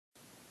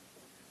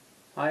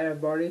Hi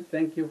everybody,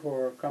 thank you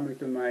for coming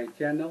to my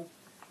channel.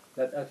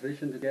 Let us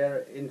listen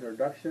together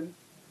introduction.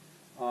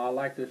 I'd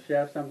like to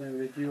share something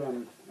with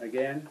you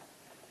again.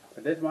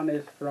 This one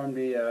is from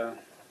the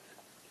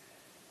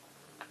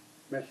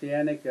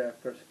Messianic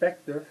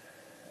perspective.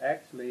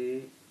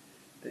 Actually,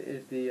 it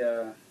is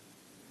the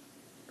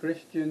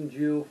Christian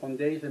Jew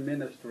Foundation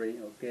Ministry,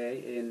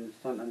 okay, in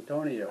San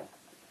Antonio.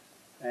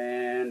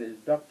 And it's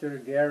Dr.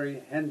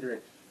 Gary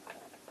Hendricks.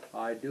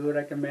 I do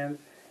recommend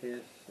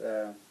his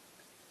uh,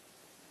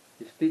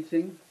 his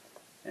teaching,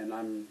 and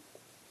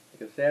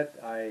like I said,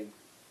 I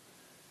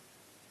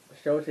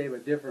associate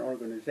with different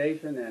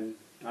organizations, and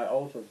I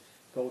also,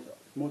 those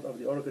most of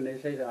the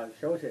organizations I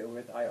associate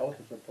with, I also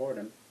support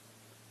them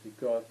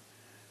because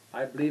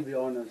I believe we're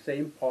on the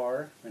same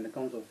par when it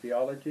comes to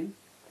theology,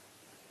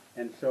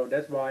 and so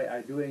that's why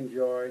I do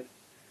enjoy,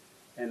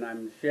 and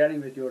I'm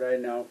sharing with you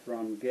right now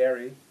from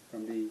Gary,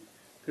 from the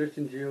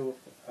Christian Jew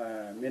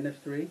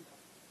Ministry.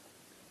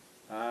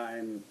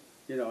 I'm,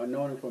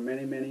 known him for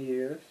many, many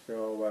years,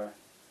 so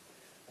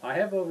I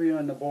have over here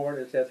on the board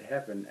it says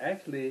heaven.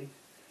 Actually,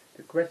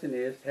 the question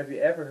is, have you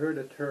ever heard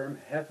the term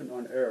heaven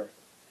on earth?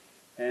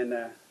 And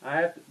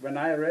when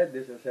I read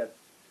this, I said,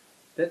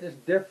 that is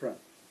different,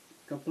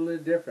 completely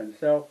different.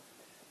 So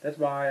that's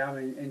why I'm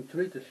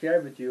intrigued to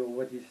share with you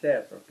what he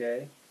says,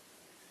 okay?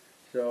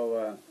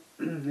 So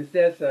he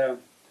says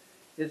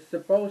it's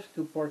supposed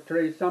to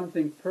portray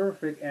something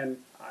perfect and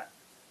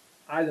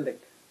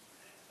idyllic,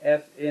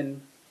 as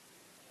in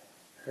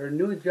her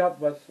new job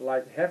was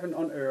like heaven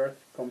on earth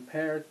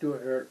compared to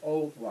her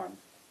old one.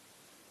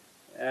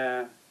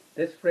 Uh,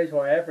 this phrase,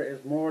 however,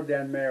 is more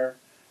than mere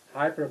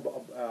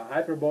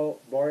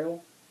hyperbole.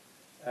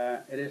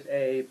 It is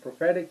a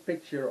prophetic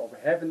picture of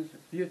heaven's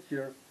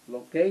future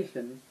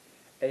location,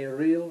 a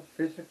real,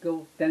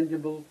 physical,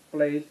 tangible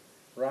place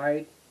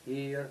right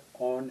here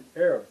on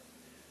earth.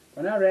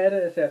 When I read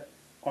it, I said,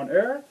 on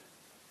earth?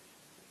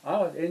 I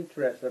was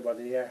interested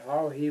about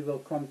how he will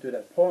come to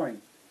that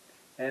point.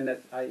 And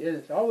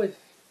it's always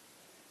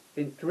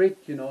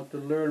intrigued, to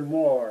learn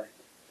more.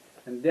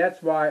 And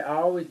that's why I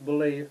always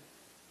believe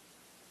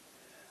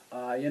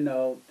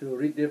to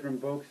read different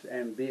books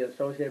and be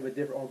associated with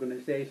different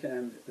organizations.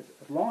 And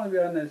as long as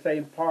we're on the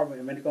same part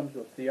when it comes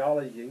to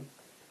theology,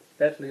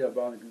 especially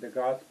about the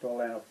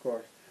gospel and, of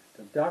course,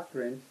 the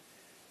doctrines,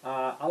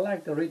 I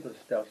like to read this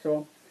stuff.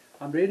 So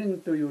I'm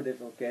reading to you this,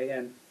 okay?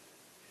 And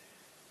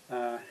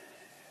uh,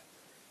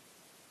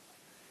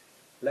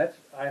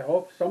 I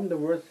hope some of the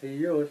words he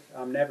used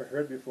I've never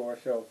heard before,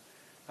 so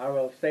I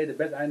will say the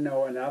best I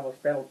know and I will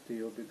spell it to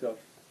you because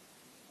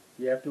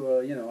you have to,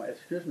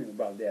 excuse me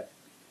about that.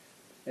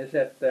 It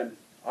said,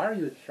 are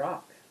you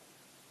shocked?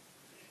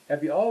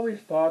 Have you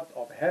always thought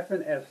of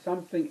heaven as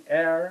something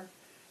air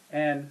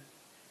and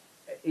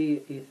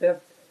ethereally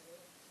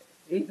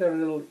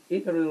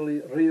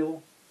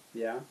real,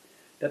 yeah,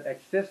 that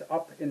exists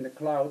up in the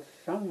clouds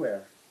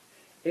somewhere?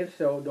 If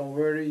so, don't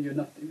worry, you're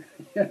not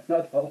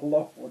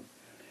alone.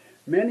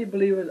 Many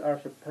believers are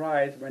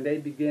surprised when they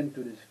begin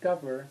to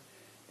discover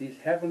these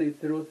heavenly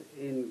truths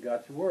in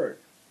God's Word.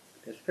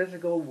 This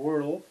physical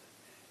world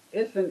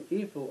isn't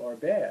evil or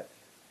bad.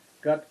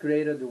 God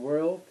created the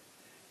world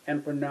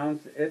and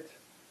pronounced it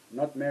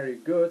not very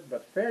good,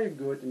 but very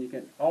good, and you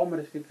can, all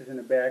my scriptures in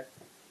the back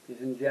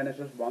is in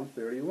Genesis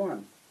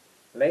 1:31.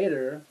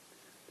 Later,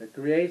 the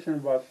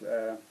creation was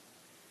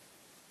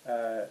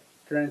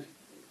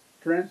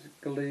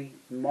tragically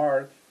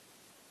marred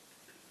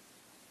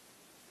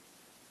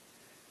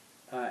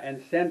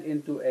and sent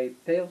into a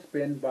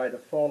tailspin by the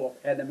fall of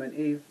Adam and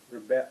Eve.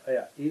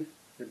 Eve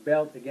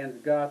rebelled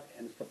against God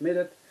and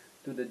submitted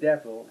to the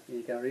devil.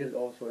 You can read it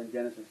also in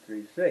Genesis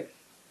 3:6.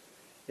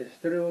 It's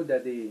true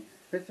that the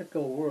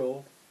physical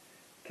world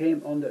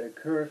came under a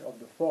curse of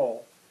the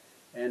fall,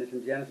 and it's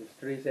in Genesis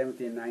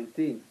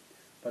 3:17-19.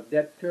 But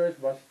that curse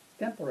was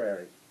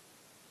temporary.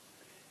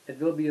 It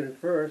will be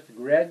reversed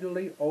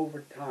gradually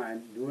over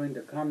time during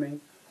the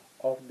coming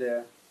of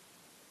the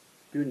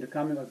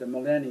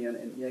millennium,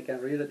 and you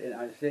can read it in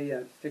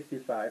Isaiah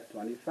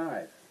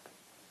 65:25.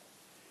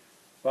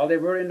 While they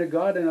were in the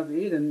Garden of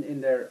Eden in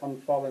their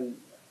unfallen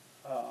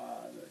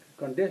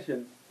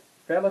condition,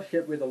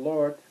 fellowship with the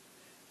Lord,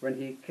 when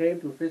he came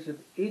to visit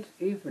each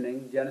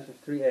evening, Genesis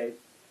 3:8,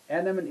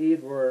 Adam and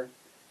Eve were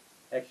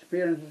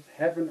experiencing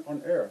heaven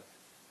on earth.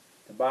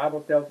 The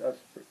Bible tells us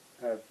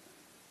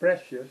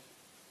precious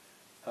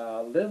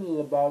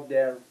little about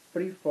their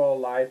pre-fall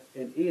life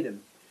in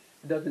Eden.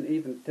 It doesn't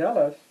even tell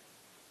us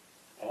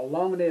how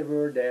long they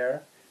were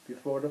there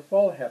before the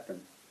fall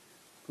happened.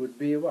 Could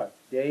be what?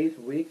 Days,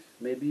 weeks,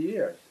 maybe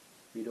years.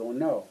 We don't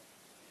know.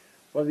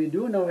 What we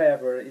do know,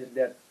 however, is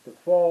that the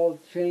fall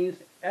changed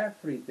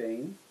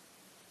everything.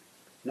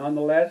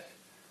 Nonetheless,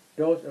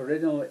 those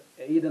original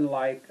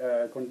Eden-like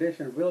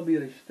conditions will be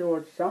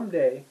restored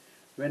someday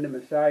when the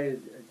Messiah,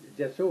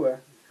 Yeshua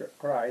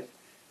Christ,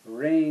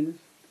 reigns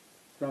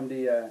from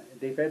the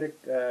Davidic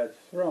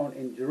throne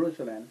in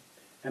Jerusalem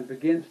and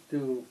begins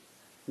to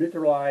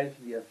neutralize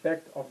the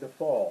effect of the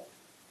fall.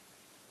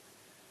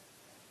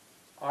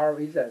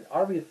 he says,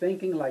 are we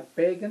thinking like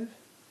pagans?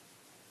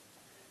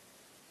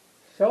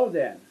 So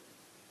then,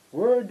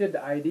 where did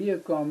the idea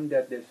come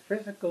that this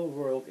physical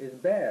world is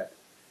bad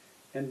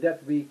and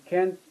that we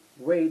can't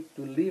wait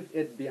to leave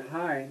it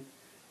behind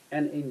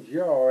and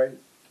enjoy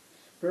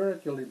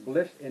spiritually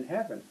bliss in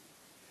heaven?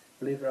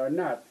 Believe it or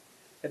not,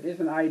 it is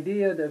an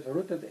idea that's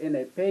rooted in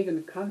a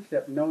pagan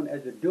concept known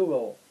as a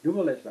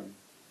dualism.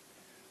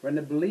 When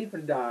a believer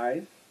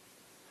dies,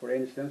 for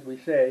instance, we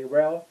say,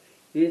 well,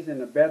 he's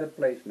in a better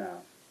place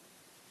now.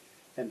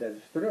 And that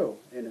is true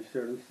in a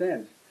certain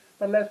sense.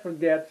 But let's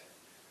forget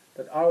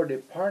that our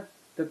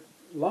departed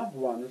loved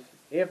ones,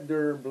 if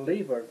they're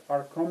believers,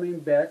 are coming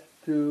back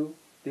to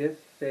this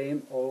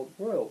same old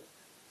world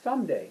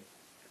someday.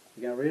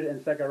 You can read it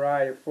in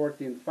Zechariah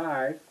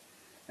 14:5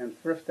 and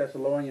 1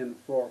 Thessalonians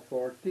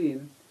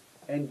 4:14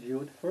 and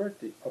Jude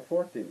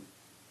 14.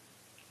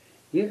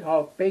 Here's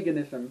how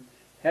paganism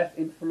has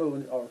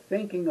influenced our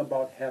thinking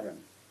about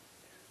heaven.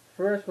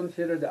 First,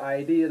 consider the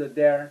idea that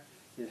there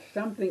is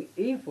something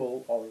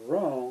evil or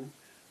wrong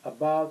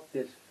about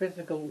this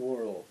physical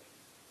world.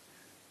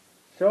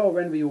 So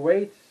when we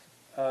wait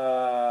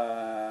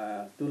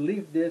to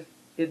leave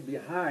it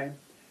behind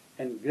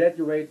and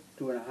graduate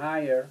to a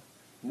higher,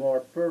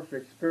 more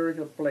perfect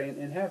spiritual plane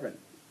in heaven,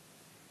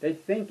 their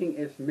thinking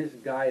is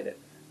misguided.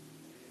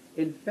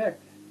 In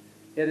fact,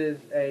 it is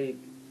a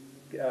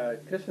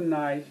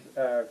Christianized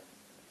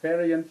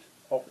variant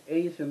of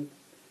ancient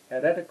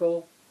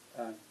heretical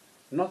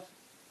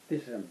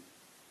Gnosticism.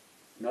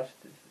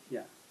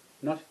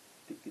 Gnosticism.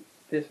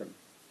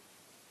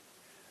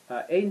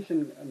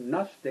 Ancient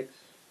Gnostics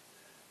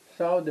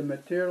saw the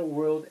material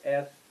world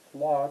as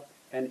flawed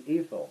and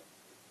evil.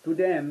 To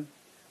them,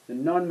 the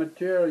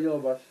non-material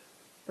was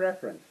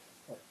preferable.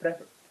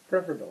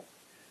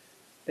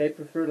 They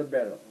preferred it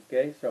better.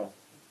 Okay, so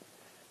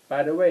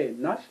by the way,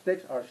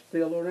 Gnostics are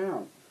still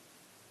around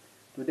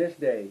to this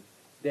day.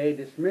 They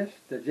dismiss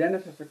the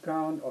Genesis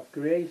account of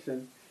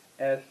creation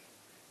as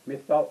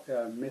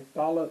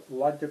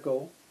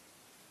mythological,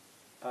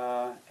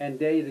 and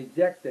they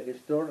reject the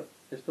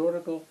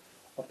historical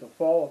of the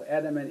fall of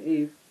Adam and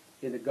Eve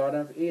in the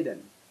Garden of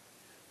Eden.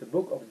 The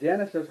book of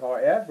Genesis,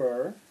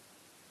 however,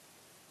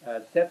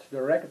 sets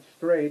the record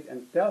straight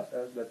and tells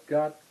us that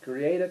God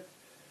created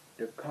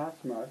the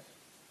cosmos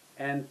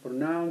and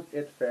pronounced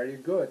it very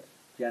good,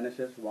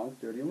 Genesis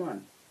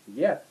 1:31.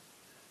 Yet,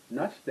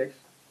 Gnostics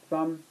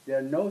thumb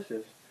their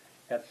noses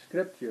at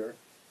Scripture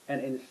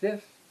and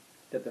insist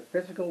that the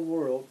physical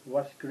world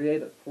was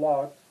created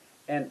flawed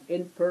and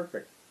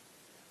imperfect.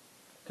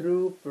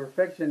 True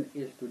perfection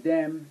is to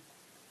them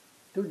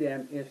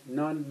is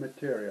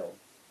non-material.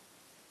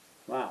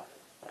 Wow.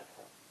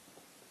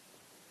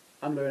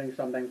 I'm learning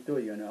something too,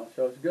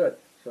 so it's good.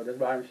 So that's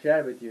why I'm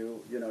sharing with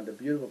you, the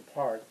beautiful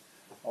part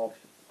of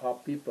how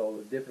people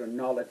with different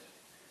knowledge,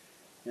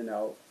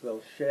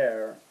 will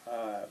share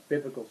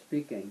biblical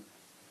speaking.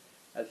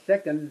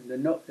 Second,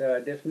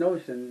 this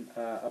notion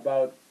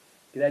about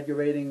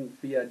graduating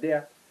via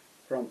death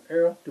from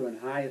earth to a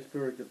higher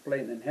spiritual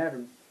plane in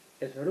heaven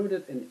is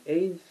rooted in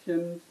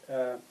ancient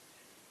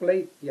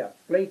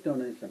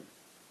Platonism.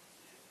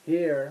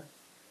 Here,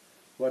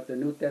 what the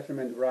New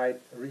Testament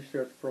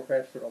research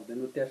professor of the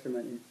New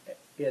Testament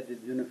at the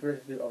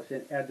University of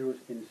St. Andrews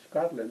in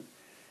Scotland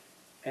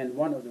and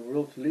one of the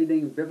world's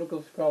leading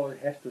biblical scholars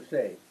has to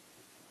say,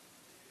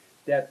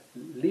 that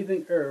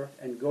leaving earth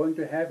and going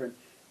to heaven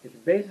is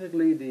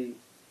basically the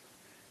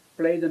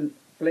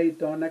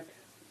Platonic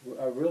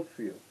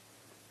worldview.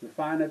 You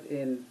find it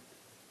in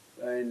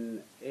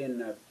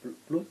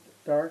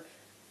Plutarch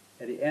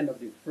at the end of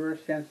the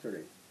 1st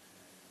century.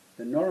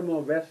 The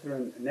normal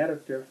Western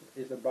narrative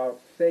is about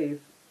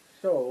saved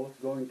souls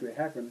going to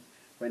heaven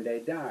when they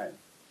die.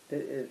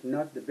 That is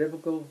not the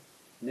biblical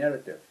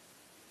narrative.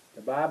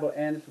 The Bible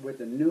ends with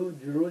the new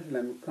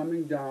Jerusalem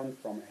coming down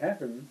from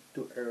heaven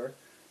to earth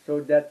so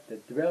that the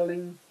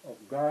dwelling of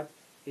God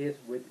is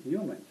with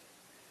humans.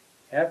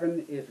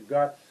 Heaven is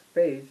God's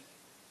space,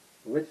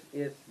 which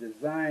is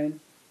designed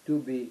to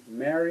be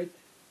married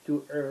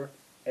to earth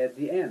at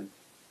the end.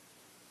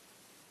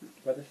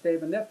 What a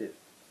statement that is.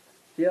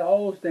 See,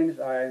 all those things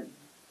I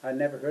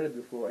never heard it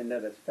before in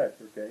that aspect,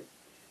 okay?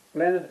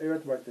 Planet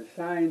Earth was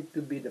designed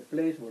to be the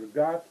place where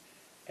God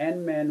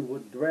and man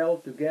would dwell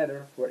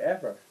together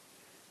forever.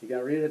 You can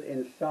read it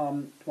in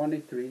Psalm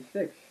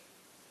 23:6.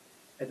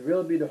 It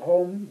will be the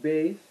home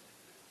base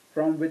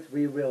from which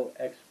we will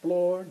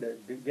explore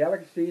the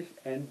galaxies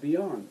and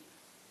beyond.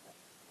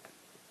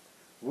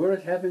 Where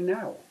is heaven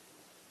now?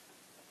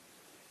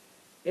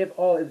 If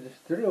all is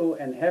true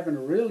and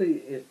heaven really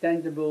is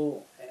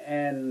tangible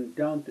and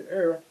down to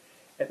earth,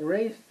 it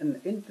raised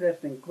an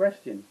interesting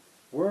question.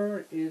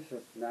 Where is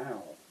it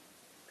now?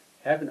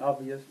 Heaven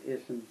obviously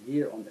isn't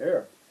here on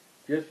earth.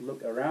 Just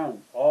look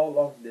around. All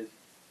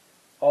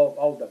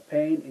the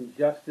pain,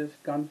 injustice,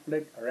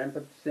 conflict,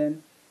 rampant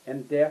sin,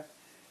 and death,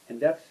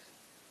 and that's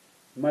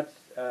must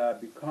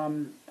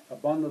become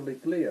abundantly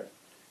clear.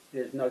 It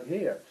is not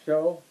here.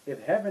 So, if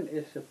heaven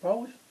is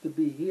supposed to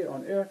be here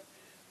on earth,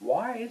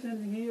 why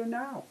isn't it here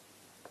now?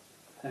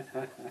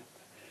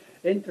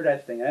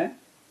 Interesting, eh?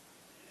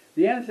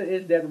 The answer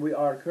is that we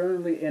are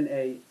currently in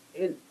a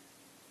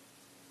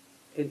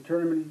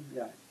interim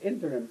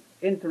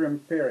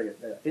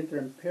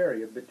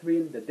period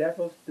between the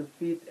devil's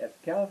defeat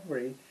at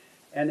Calvary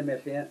and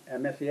the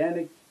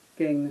Messianic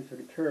King's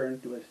return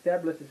to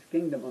establish his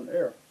kingdom on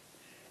earth.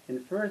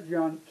 In 1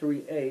 John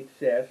 3:8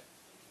 says,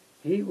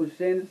 "He who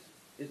sins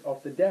is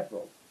of the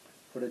devil,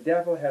 for the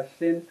devil has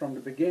sinned from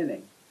the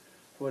beginning.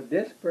 For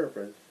this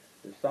purpose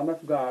the Son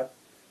of God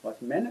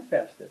was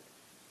manifested,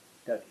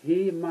 that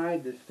he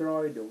might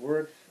destroy the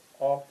works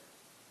of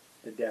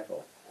the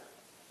devil."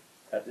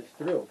 That is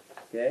true.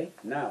 Okay,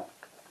 now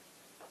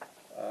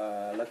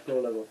let's go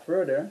a little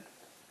further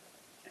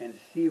and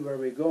see where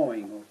we're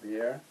going over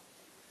here.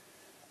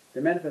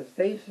 The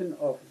manifestation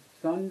of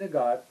Son of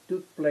God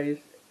took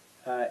place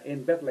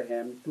in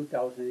Bethlehem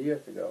 2,000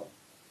 years ago.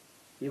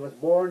 He was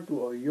born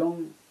to a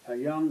young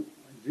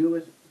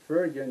Jewish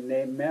virgin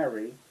named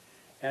Mary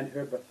and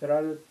her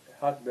betrothed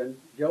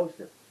husband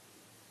Joseph.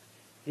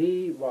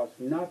 He was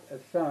not a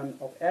son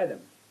of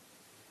Adam,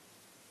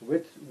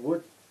 which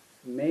would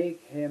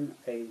make him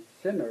a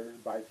sinner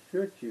by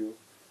virtue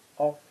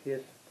of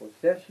his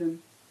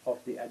possession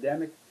of the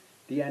Adamic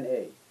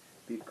DNA,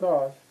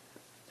 because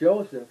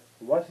Joseph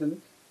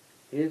wasn't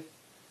his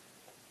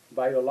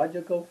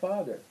biological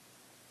father.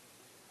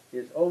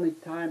 It's only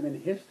time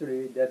in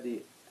history that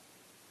the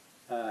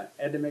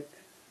Adamic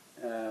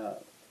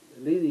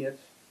lineage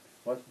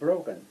was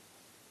broken.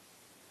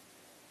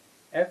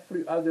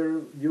 Every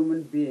other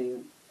human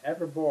being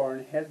ever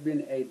born has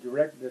been a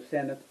direct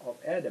descendant of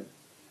Adam.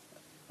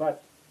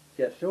 But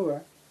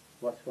Yeshua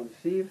was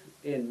conceived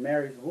in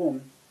Mary's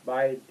womb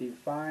by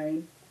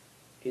divine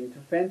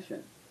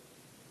intervention.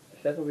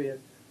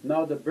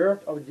 Now the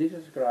birth of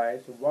Jesus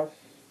Christ was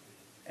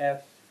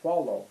as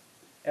follows.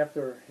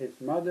 After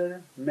his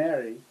mother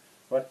Mary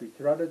was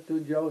betrothed to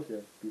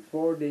Joseph,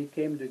 before they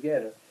came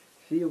together,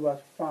 she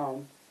was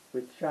found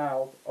with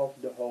child of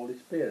the Holy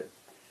Spirit.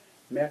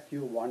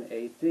 Matthew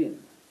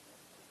 1:18.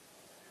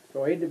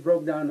 So he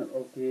broke down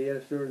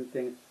here certain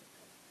things.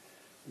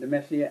 The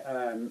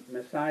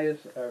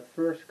Messiah's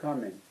first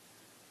coming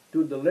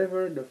to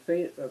deliver the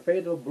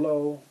fatal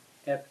blow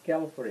at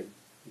Calvary.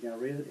 You can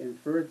read it in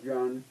 1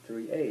 John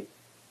 3:8.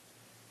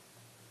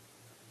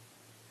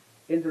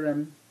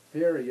 Interim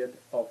period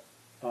of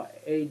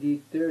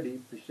AD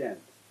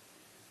 30%.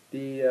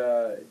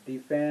 The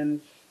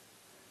defense,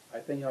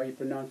 I think how you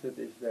pronounce it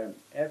is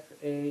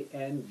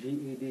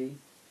FANGED,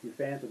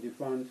 defense or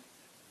defense,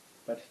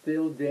 but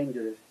still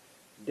dangerous.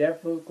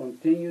 Devil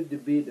continued to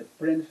be the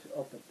prince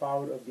of the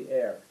power of the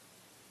air.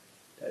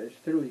 That is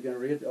true. You can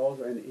read it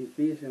also in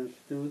Ephesians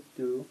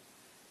 2:2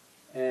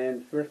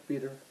 and 1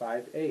 Peter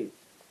 5:8.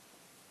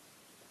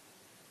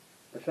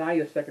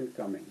 Messiah's second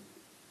coming,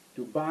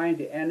 to bind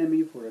the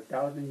enemy for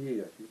 1,000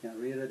 years. You can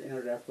read it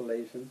in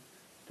Revelation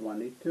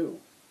 22,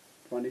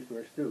 20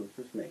 verse 2.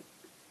 Excuse me.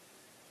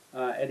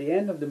 At the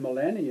end of the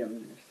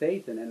millennium,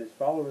 Satan and his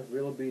followers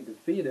will be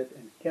defeated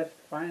and cast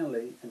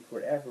finally and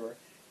forever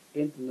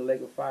into the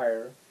lake of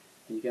fire.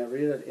 And you can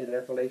read it in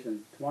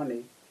Revelation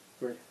 20,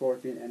 verse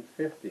 14 and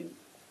 15.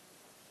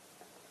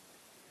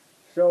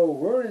 So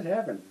where is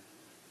heaven?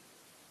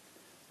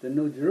 The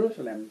New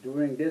Jerusalem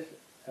during this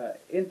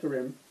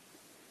interim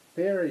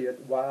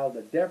period while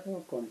the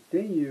devil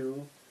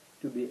continues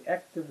to be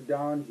active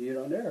down here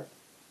on earth?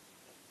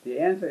 The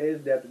answer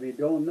is that we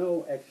don't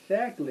know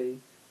exactly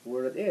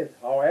where it is.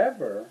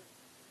 However,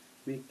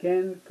 we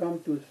can come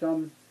to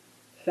some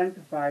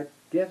sanctified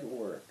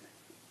guesswork.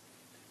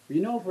 We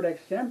know, for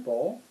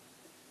example,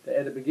 that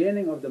at the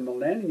beginning of the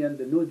millennium,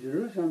 the New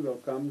Jerusalem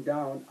will come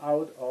down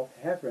out of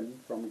heaven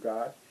from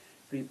God,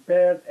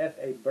 prepared as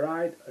a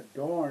bride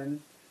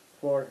adorned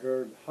for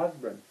her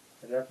husband.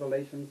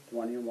 Revelation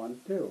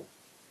 21:2.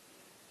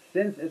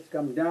 Since it's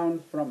come down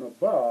from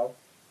above,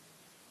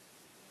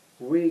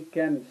 we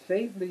can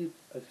safely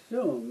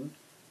assume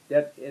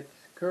that its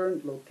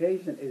current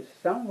location is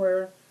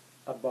somewhere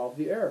above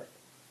the earth,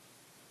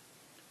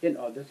 in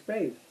outer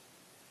space.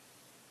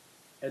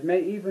 It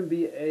may even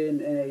be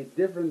in a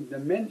different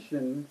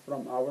dimension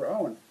from our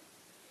own.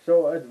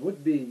 So it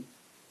would be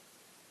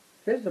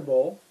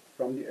visible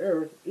from the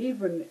earth,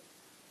 even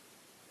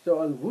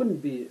so it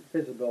wouldn't be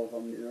visible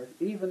from the earth,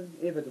 even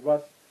if it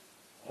was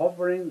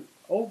hovering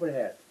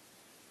overhead,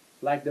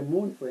 like the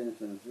moon, for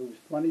instance, who's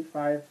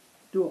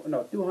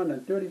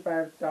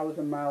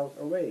 235,000 miles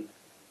away.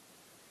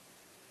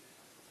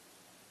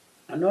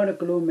 Another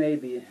clue may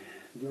be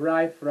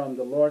derived from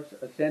the Lord's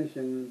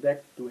ascension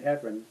back to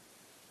heaven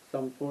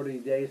some 40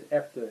 days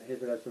after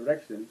his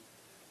resurrection.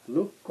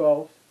 Luke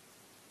calls,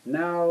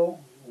 "Now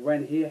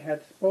when he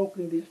had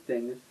spoken these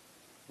things,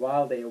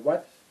 while they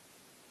watched,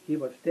 he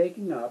was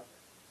taken up,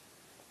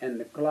 and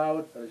the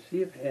cloud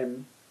received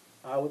him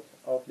out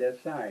of their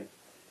sight.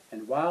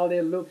 And while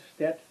they looked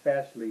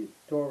steadfastly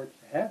towards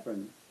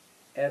heaven,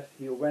 as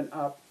he went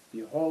up,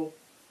 behold,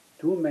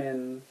 two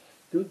men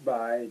stood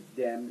by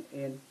them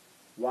in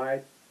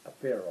white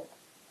apparel."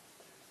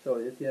 So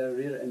it's here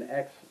read in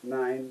Acts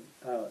 9,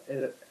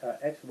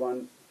 Acts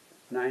 1,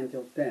 9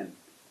 till 10.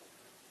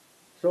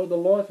 So the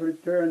Lord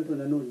returned to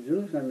the New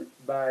Jerusalem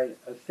by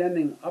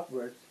ascending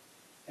upwards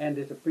and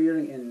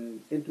disappearing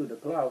into the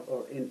cloud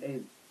or in a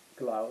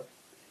cloud.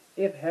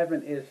 If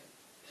heaven is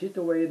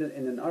situated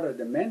in another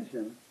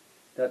dimension,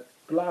 that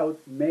cloud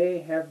may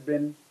have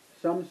been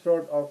some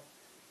sort of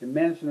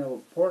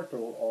dimensional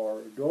portal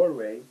or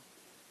doorway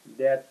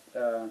that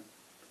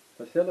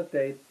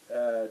facilitate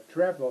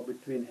travel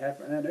between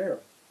heaven and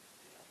earth.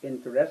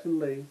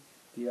 Interestingly,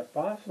 the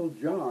Apostle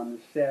John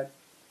said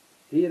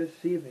he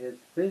received his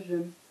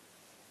vision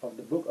of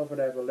the book of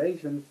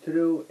Revelation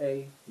through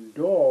a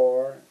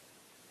door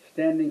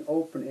standing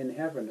open in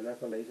heaven,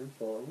 Revelation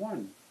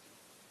 4:1.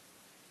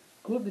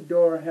 Could the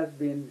door have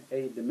been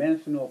a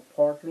dimensional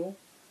portal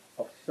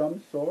of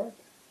some sort?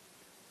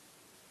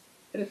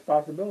 It is a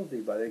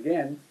possibility, but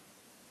again,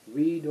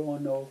 we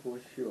don't know for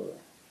sure.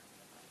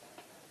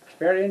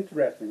 Very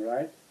interesting,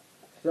 right?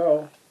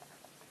 So,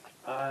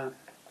 I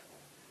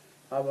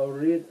will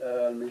read,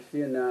 let me see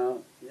now,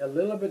 a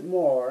little bit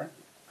more.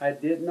 I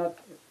did not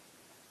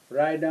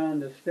write down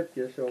the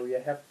scripture, so you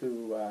have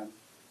to,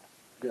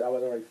 because I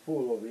was already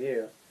full over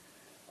here.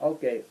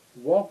 Okay,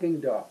 walking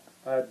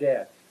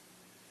dead.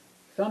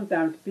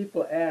 Sometimes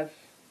people ask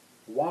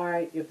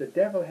why, if the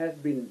devil has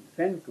been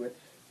vanquished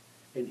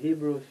in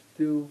Hebrews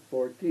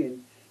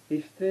 2:14,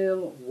 he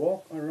still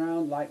walks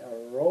around like a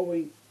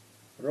roaring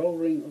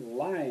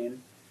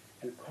lion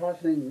and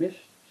causing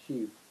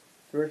mischief.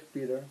 1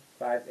 Peter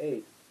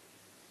 5:8.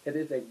 It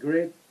is a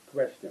great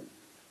question.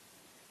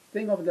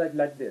 Think of it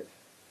like this.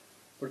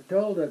 We're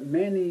told that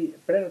many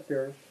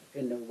predators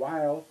in the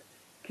wild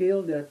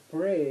kill their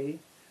prey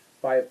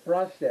by a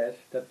process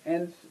that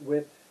ends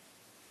with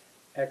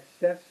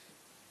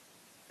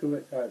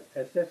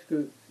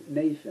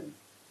assassination,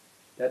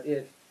 that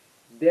is,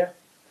 death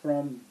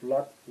from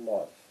blood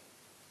loss.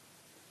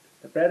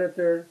 The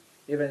predator,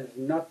 if it is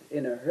not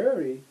in a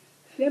hurry,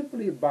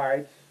 simply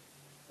bites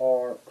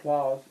or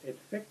claws its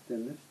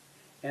victims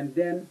and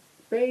then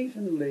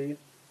patiently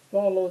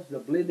follows the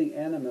bleeding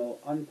animal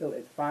until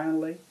it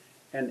finally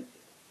and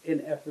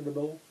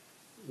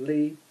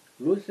inevitably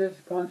loses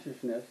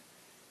consciousness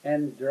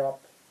and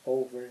drops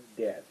over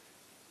dead.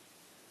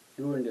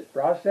 During this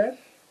process,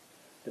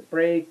 the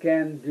prey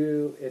can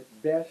do its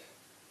best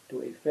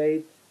to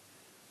evade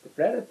the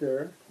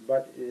predator,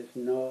 but it is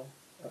no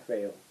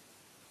avail.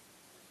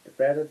 The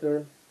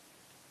predator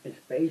is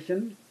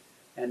patient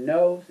and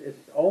knows it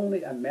is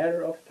only a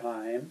matter of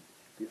time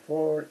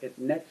before its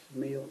next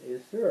meal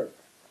is served.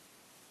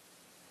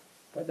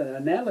 What an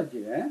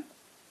analogy, eh?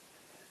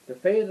 The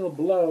fatal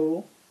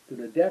blow to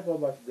the devil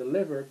was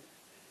delivered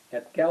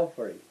at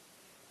Calvary.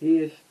 He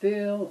is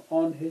still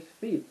on his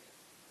feet,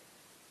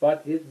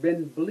 but he's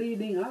been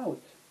bleeding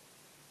out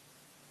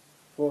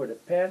for the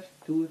past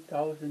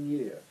 2,000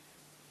 years.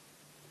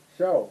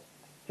 So,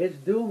 his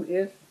doom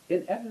is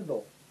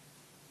inevitable.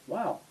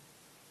 Wow.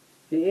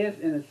 He is,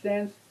 in a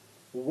sense,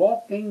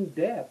 walking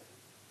dead,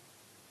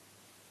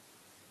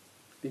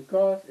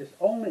 because it's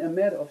only a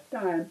matter of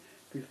time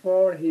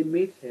before he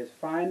meets his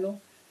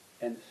final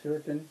and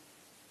certain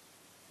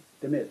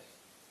demise.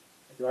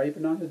 Do I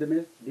pronounce it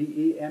demise?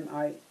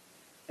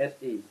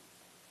 D-E-M-I-S-E.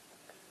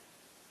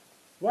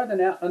 What an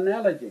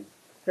analogy.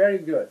 Very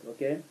good,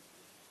 okay?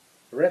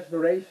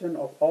 Restoration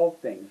of all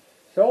things.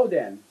 So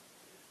then,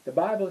 the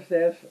Bible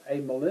says a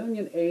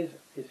millennium age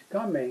is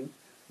coming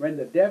when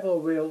the devil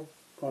will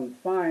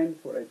confine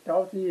for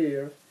 1,000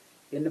 years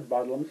in the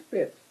bottomless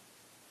pit.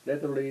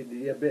 Literally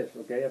the abyss,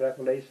 okay?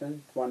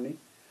 Revelation 20,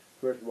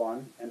 verse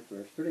 1 and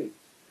verse 3.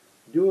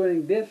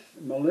 During this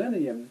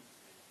millennium,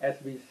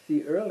 as we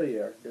see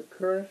earlier, the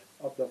curse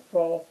of the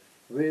fall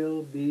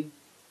will be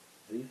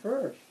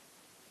reversed.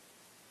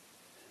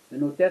 The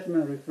New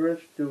Testament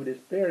refers to this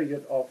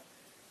period of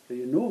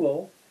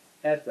renewal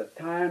as the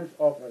times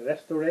of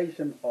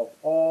restoration of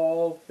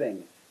all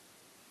things.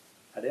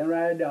 I didn't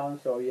write it down,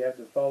 so you have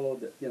to follow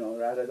the,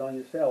 write it down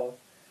yourself.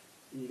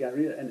 You can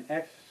read it in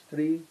Acts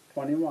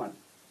 3:21.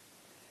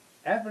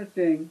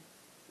 Everything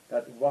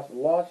that was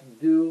lost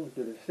due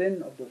to the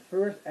sin of the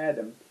first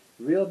Adam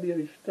will be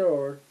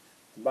restored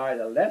by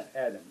the last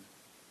Adam,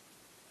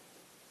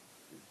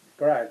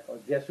 Christ, or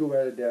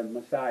Yeshua the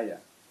Messiah.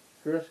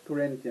 1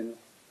 Corinthians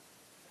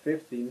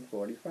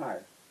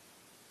 15:45.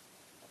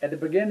 At the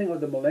beginning of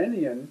the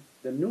millennium,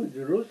 the New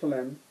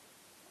Jerusalem,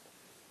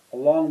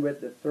 along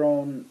with the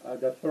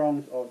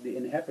thrones of the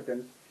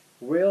inhabitants,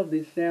 will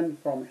descend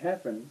from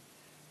heaven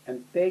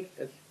and take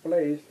its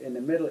place in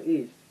the Middle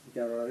East. You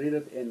can read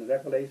it in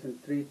Revelation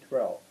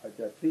 3:12,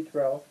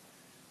 3:12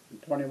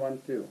 and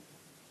 21:2.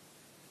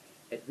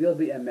 It will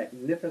be a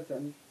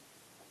magnificent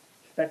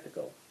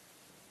spectacle.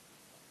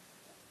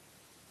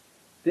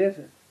 This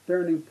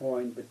turning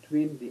point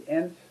between the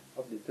ends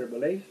of the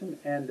tribulation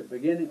and the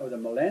beginning of the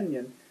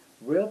millennium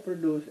will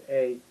produce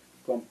a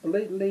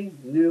completely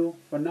new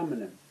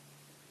phenomenon,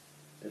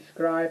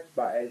 described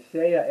by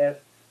Isaiah as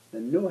the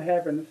new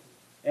heavens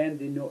and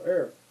the new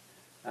earth,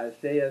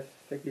 Isaiah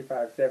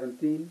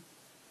 65:17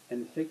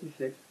 and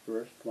 66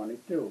 verse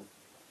 22.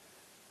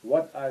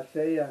 What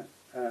Isaiah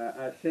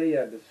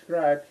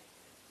describes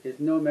is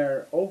no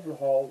mere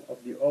overhaul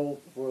of the old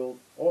world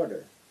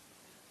order,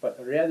 but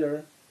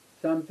rather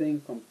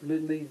something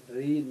completely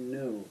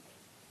renewed.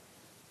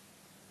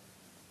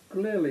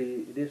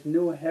 Clearly, these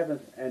new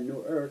heavens and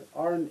new earth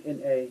aren't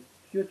in a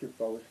future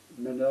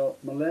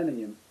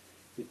post-millennium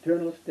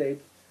eternal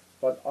state,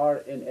 but are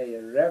in a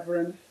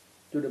reference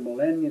to the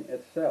millennium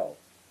itself.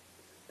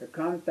 The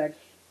context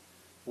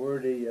where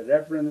the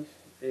reference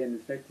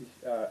in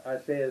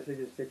Isaiah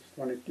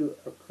 66:22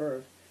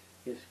 occurs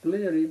is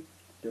clearly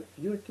the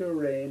future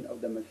reign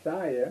of the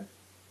Messiah,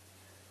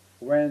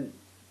 when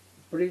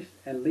priests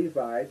and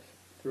Levites,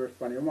 verse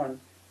 21,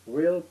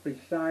 will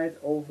preside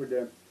over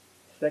the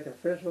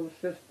sacrificial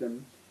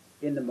system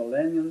in the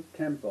millennium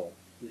temple,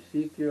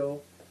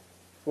 Ezekiel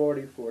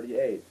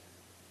 40:48.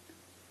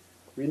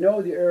 We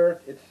know the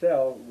earth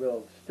itself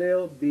will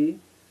still be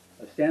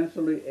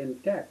essentially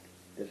intact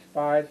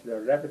despite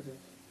the ravages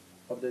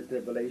of the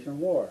tribulation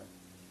war.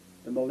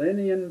 The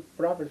millennium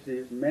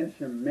prophecies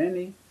mention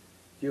many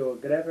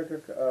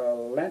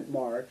geographical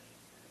landmarks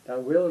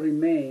that will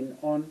remain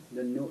on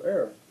the new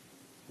earth.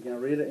 You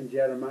can read it in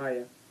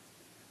Jeremiah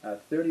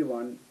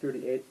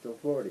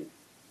 31:38-40,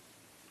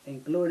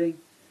 including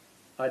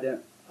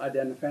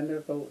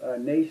identifiable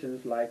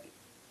nations like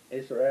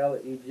Israel,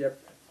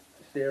 Egypt,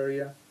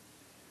 Syria.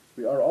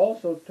 We are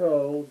also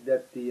told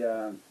that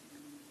the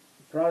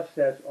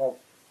process of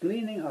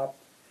cleaning up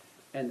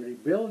and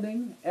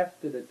rebuilding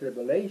after the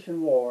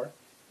tribulation war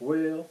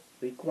will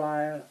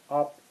require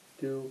up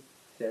to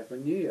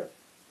 7 years.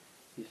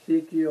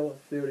 Ezekiel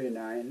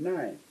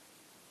 39:9,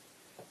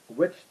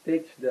 which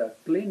takes the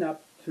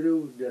cleanup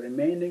through the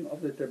remaining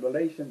of the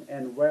tribulation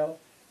and well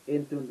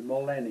into the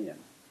millennium.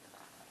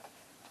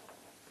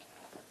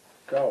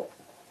 So,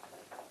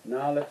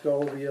 now let's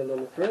go over here a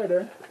little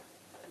further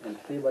and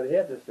see what he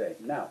had to say.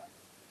 Now,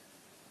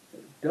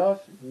 does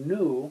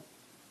new,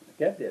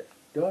 get this,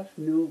 does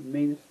new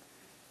means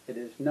it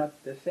is not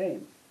the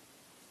same.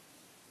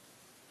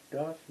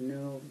 Does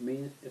new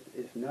means it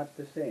is not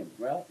the same.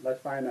 Well,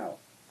 let's find out.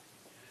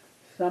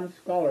 Some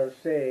scholars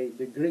say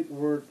the Greek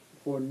word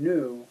for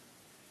new,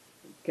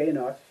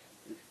 kainos,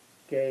 is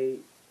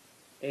K-A-I-N-O-S,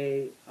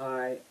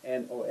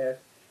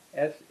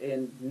 as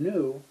in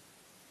new,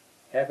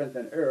 heavens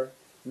and earth,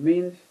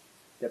 means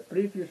the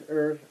previous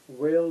earth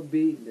will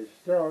be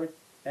destroyed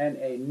and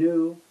a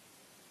new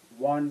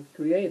one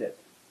created.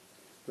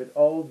 With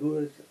all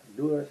due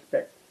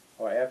respect,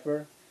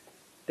 however,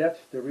 that's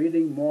the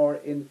reading more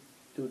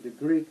into the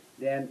Greek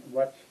than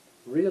what's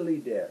really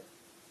there.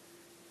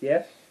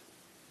 Yes,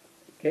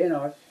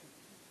 kainos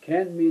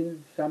can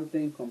mean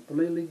something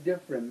completely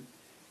different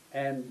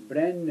and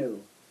brand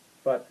new,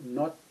 but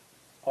not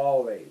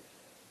always.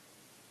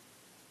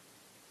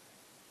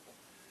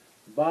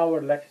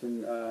 Bauer's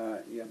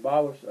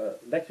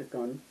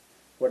lexicon,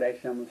 for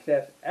example,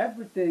 says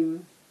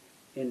everything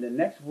in the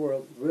next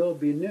world will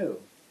be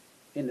new,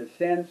 in the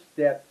sense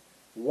that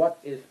what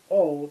is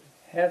old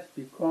has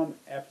become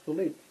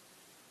obsolete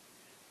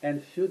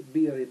and should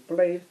be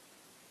replaced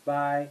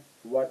by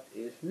what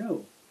is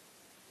new.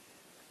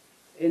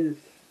 In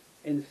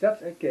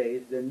such a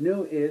case, the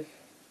new is,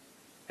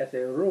 as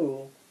a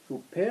rule,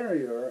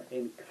 superior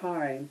in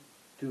kind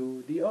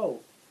to the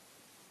old.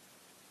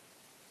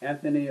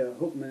 Anthony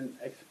Hookman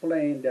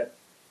explained that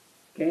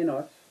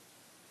kainos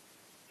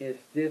in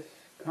this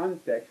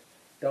context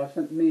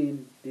doesn't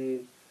mean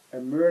the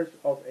emergence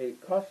of a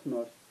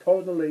cosmos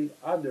totally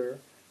other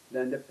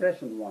than the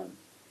present one,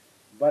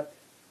 but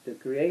the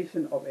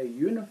creation of a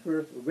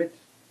universe which,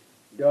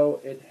 though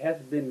it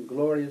has been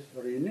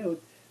gloriously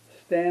renewed,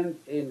 stands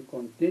in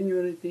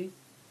continuity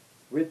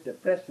with the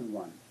present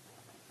one.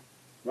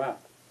 Wow.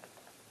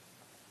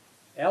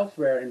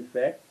 Elsewhere, in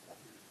fact,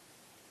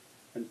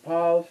 when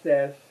Paul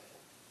says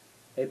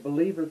a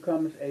believer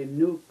becomes a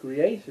new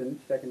creation,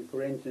 2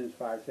 Corinthians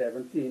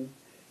 5:17,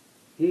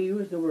 he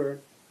used the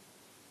word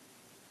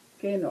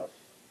kainos.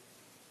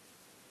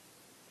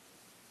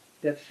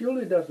 That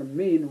surely doesn't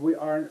mean we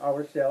aren't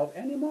ourselves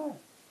anymore.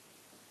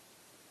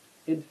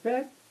 In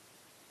fact,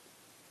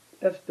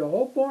 that's the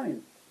whole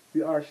point.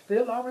 We are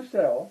still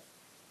ourselves,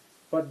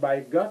 but by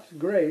God's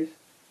grace,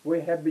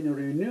 we have been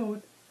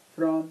renewed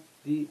from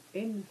the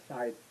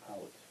inside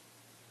out.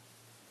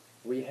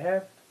 We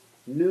have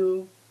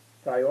new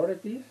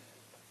priorities,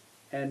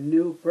 and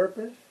new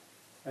purpose,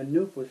 a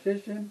new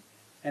position,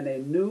 and a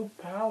new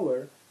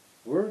power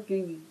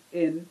working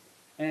in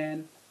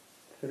and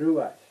through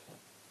us.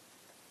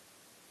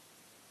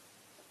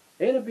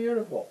 Ain't it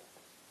beautiful?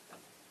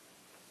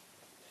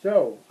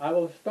 So, I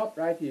will stop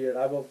right here.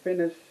 I will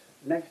finish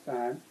next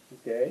time,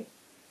 okay?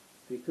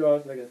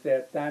 Because, like I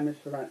said,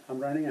 I'm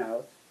running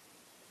out.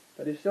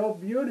 But it's so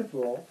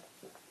beautiful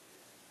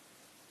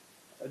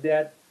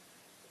that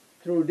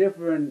through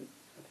different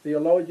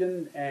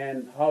theologians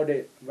and how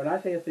they, when I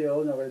say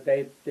theologian,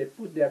 they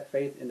put their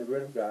faith in the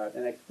Word of God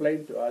and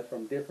explain to us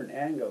from different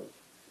angles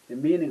the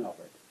meaning of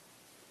it.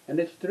 And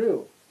it's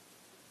true.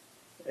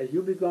 as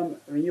you become,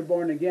 when you're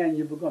born again,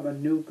 you become a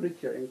new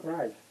creature in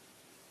Christ.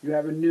 You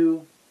have a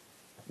new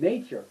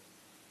nature,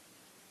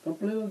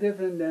 completely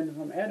different than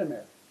from Adam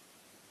had.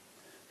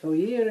 So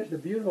here is the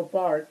beautiful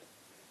part,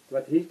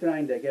 what he's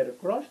trying to get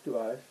across to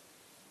us,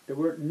 the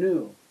word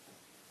new.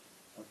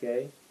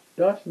 Okay?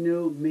 Thus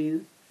new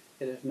means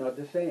it is not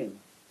the same.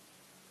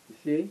 You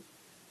see?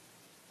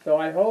 So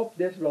I hope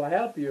this will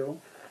help you,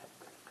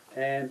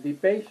 and be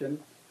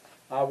patient.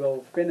 I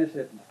will finish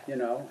it,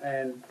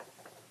 and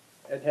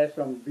it has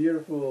some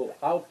beautiful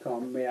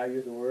outcome, may I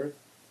use the word.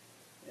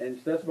 And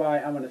that's why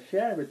I'm going to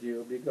share with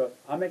you, because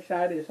I'm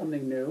excited. It's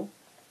something new.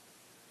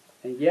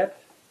 And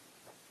yet,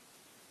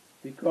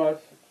 because,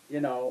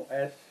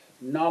 as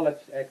knowledge,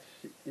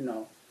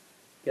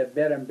 get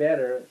better and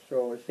better,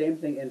 so same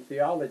thing in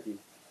theology.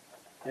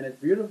 And it's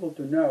beautiful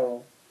to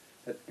know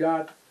that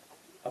God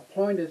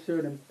appointed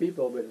certain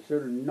people with a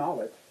certain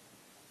knowledge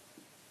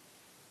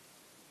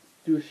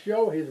to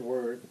show His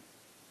Word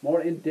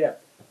more in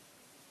depth.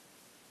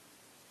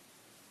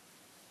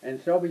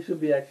 And so we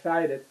should be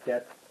excited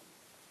that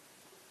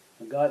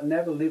God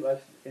never leaves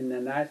us in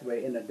a nice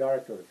way, in the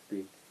dark, so to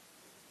speak.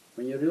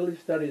 When you really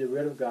study the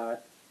Word of God,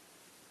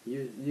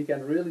 you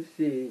can really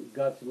see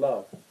God's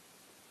love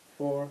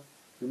for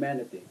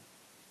humanity.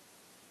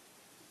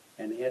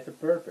 And He has a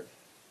purpose.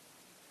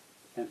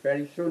 And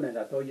very soon, as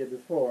I told you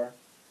before,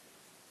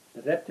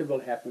 the rapture will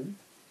happen.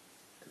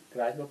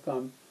 Christ will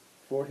come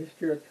for His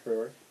church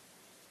first,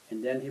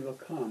 and then He will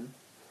come,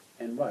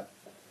 and what?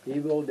 He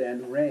will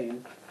then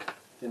reign,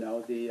 the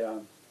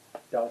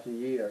 1,000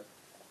 years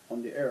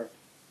on the earth,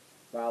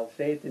 while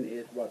Satan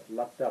is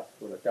locked up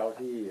for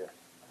 1,000 years.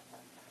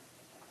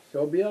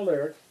 So be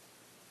alert,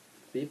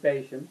 be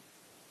patient,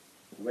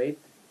 wait,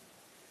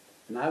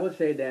 and I would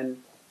say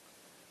then,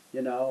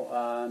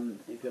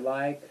 if you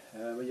like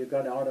what you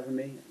got out of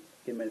me,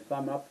 give me a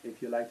thumb up.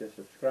 If you like to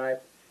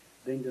subscribe,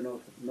 ring the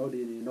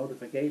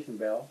notification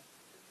bell.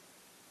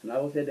 And I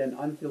will say then,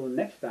 until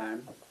next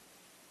time,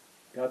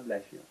 God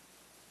bless you.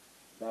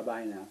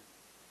 Bye-bye now.